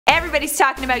Everybody's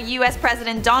talking about US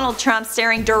President Donald Trump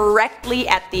staring directly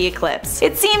at the eclipse.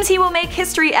 It seems he will make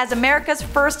history as America's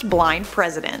first blind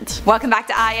president. Welcome back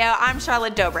to IO, I'm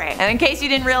Charlotte Dobre, and in case you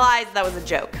didn't realize, that was a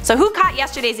joke. So who caught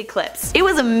yesterday's eclipse? It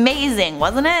was amazing,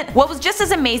 wasn't it? What was just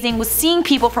as amazing was seeing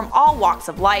people from all walks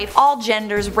of life, all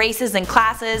genders, races, and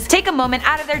classes take a moment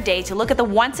out of their day to look at the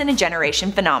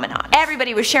once-in-a-generation phenomenon.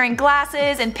 Everybody was sharing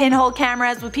glasses and pinhole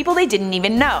cameras with people they didn't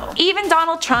even know. Even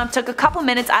Donald Trump took a couple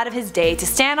minutes out of his day to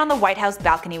stand on the White House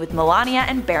balcony with Melania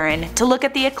and Barron to look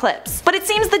at the eclipse. But it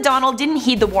seems that Donald didn't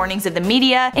heed the warnings of the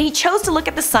media, and he chose to look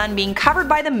at the sun being covered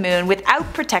by the moon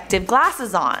without protective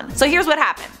glasses on. So here's what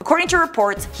happened. According to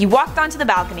reports, he walked onto the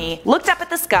balcony, looked up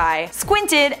at the sky,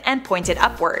 squinted, and pointed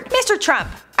upward. Mr. Trump,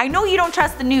 I know you don't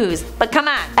trust the news, but come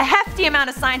on. A hefty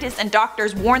amount of scientists and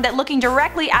doctors warn that looking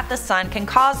directly at the sun can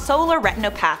cause solar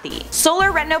retinopathy.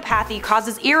 Solar retinopathy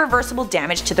causes irreversible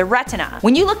damage to the retina.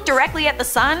 When you look directly at the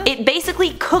sun, it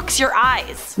basically cooks your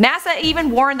eyes. NASA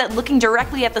even warned that looking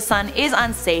directly at the sun is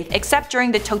unsafe except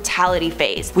during the totality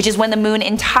phase, which is when the moon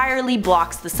entirely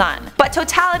blocks the sun. But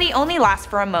totality only lasts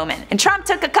for a moment, and Trump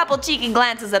took a couple cheeky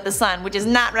glances at the sun, which is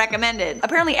not recommended.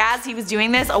 Apparently as he was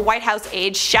doing this, a White House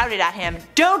aide shouted at him,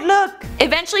 "Don't look!"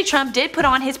 Eventually Trump did put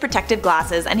on his protective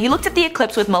glasses and he looked at the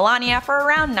eclipse with Melania for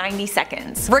around 90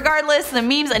 seconds. Regardless, the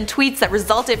memes and tweets that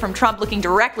resulted from Trump looking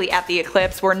directly at the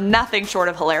eclipse were nothing short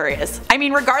of hilarious. I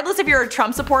mean, regardless if you're a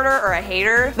Trump supporter or a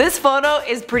hater, this photo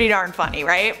is pretty darn funny,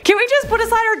 right? Can we just put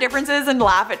aside our differences and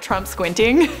laugh at Trump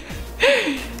squinting?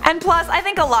 And plus, I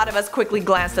think a lot of us quickly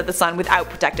glanced at the sun without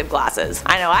protective glasses.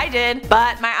 I know I did,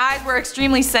 but my eyes were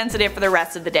extremely sensitive for the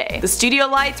rest of the day. The studio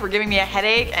lights were giving me a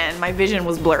headache and my vision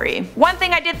was blurry. One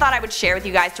thing I did thought I would share with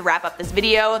you guys to wrap up this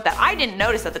video that I didn't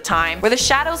notice at the time were the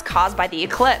shadows caused by the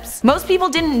eclipse. Most people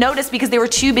didn't notice because they were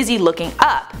too busy looking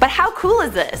up. But how cool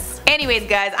is this? Anyways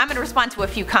guys, I'm gonna respond to a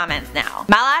few comments now.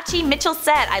 Malachi Mitchell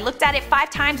said, I looked at it 5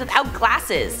 times without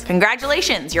glasses.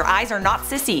 Congratulations, your eyes are not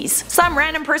sissies. Some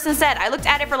random person said, I looked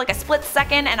at it for like a split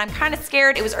second and I'm kinda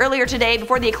scared it was earlier today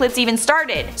before the eclipse even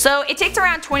started. So it takes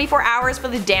around 24 hours for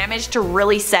the damage to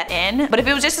really set in, but if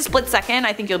it was just a split second,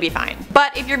 I think you'll be fine.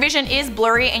 But if your vision is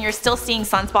blurry and you're still seeing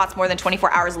sunspots more than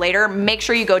 24 hours later, make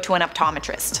sure you go to an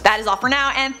optometrist. That is all for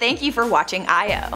now, and thank you for watching IO.